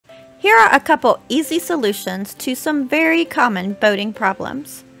Here are a couple easy solutions to some very common boating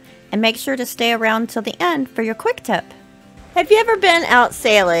problems. And make sure to stay around till the end for your quick tip. Have you ever been out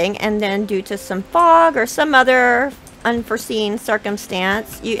sailing and then due to some fog or some other unforeseen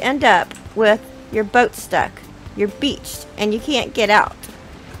circumstance, you end up with your boat stuck, you're beached, and you can't get out?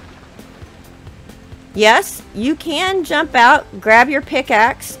 Yes, you can jump out, grab your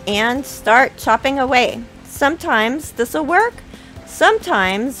pickaxe, and start chopping away. Sometimes this will work.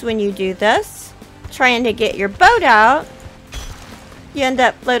 Sometimes when you do this, trying to get your boat out, you end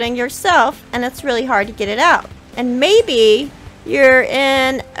up floating yourself and it's really hard to get it out. And maybe you're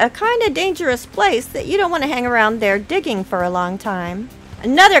in a kind of dangerous place that you don't want to hang around there digging for a long time.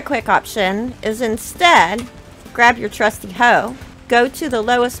 Another quick option is instead grab your trusty hoe, go to the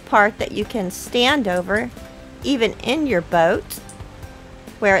lowest part that you can stand over, even in your boat,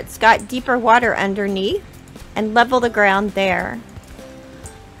 where it's got deeper water underneath, and level the ground there.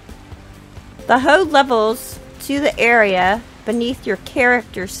 The hoe levels to the area beneath your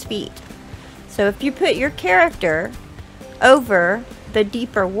character's feet. So if you put your character over the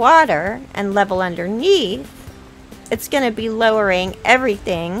deeper water and level underneath, it's going to be lowering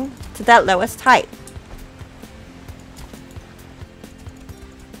everything to that lowest height.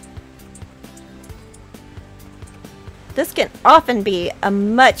 This can often be a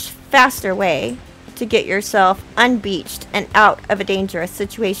much faster way to get yourself unbeached and out of a dangerous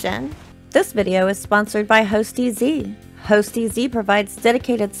situation. This video is sponsored by HostEZ. HostEZ provides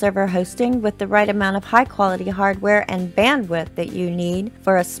dedicated server hosting with the right amount of high-quality hardware and bandwidth that you need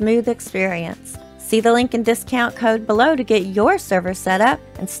for a smooth experience. See the link and discount code below to get your server set up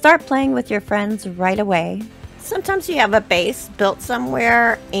and start playing with your friends right away. Sometimes you have a base built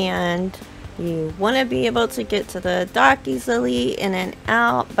somewhere and you want to be able to get to the dock easily in and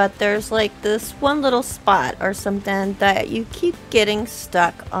out, but there's like this one little spot or something that you keep getting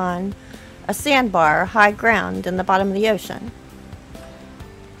stuck on a sandbar or high ground in the bottom of the ocean.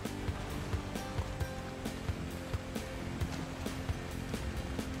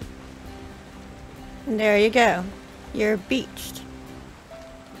 And there you go. You're beached.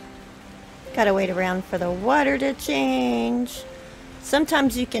 Gotta wait around for the water to change.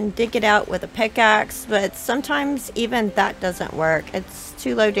 Sometimes you can dig it out with a pickaxe, but sometimes even that doesn't work. It's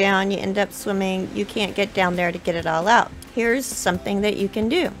too low down, you end up swimming, you can't get down there to get it all out. Here's something that you can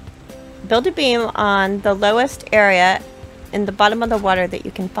do. Build a beam on the lowest area in the bottom of the water that you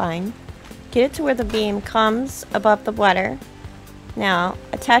can find. Get it to where the beam comes above the water. Now,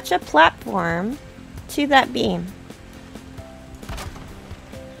 attach a platform to that beam.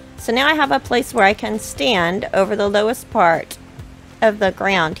 So now I have a place where I can stand over the lowest part of the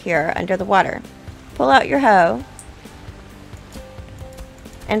ground here under the water. Pull out your hoe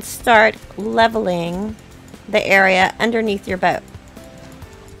and start leveling the area underneath your boat,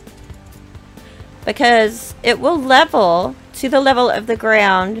 because it will level to the level of the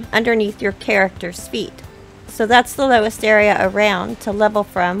ground underneath your character's feet. So that's the lowest area around to level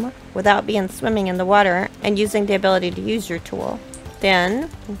from without being swimming in the water and using the ability to use your tool. Then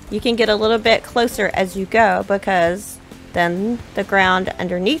you can get a little bit closer as you go, because then the ground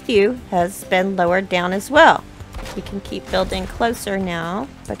underneath you has been lowered down as well. You can keep building closer now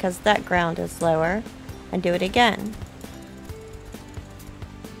because that ground is lower, and do it again.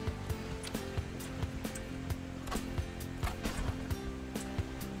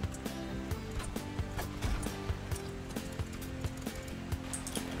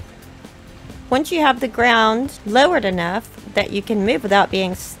 Once you have the ground lowered enough that you can move without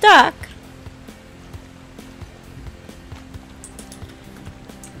being stuck,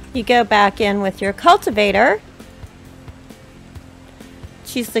 you go back in with your cultivator,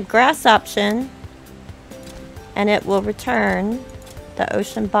 choose the grass option, and it will return the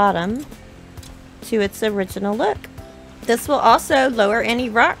ocean bottom to its original look. This will also lower any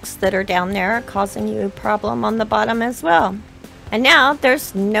rocks that are down there causing you a problem on the bottom as well. And now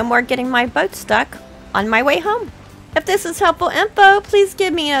there's no more getting my boat stuck on my way home. If this is helpful info, please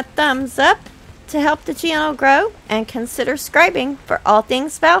give me a thumbs up to help the channel grow, and consider subscribing for all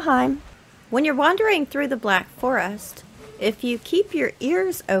things Valheim. When you're wandering through the Black Forest, if you keep your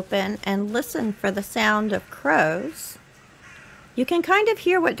ears open and listen for the sound of crows, you can kind of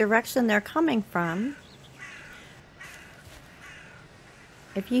hear what direction they're coming from.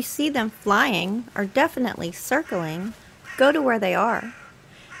 If you see them flying or definitely circling, go to where they are,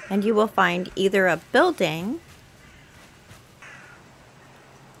 and you will find either a building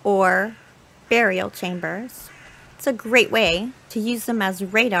or burial chambers. It's a great way to use them as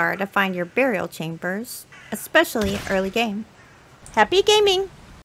radar to find your burial chambers, especially early game. Happy gaming!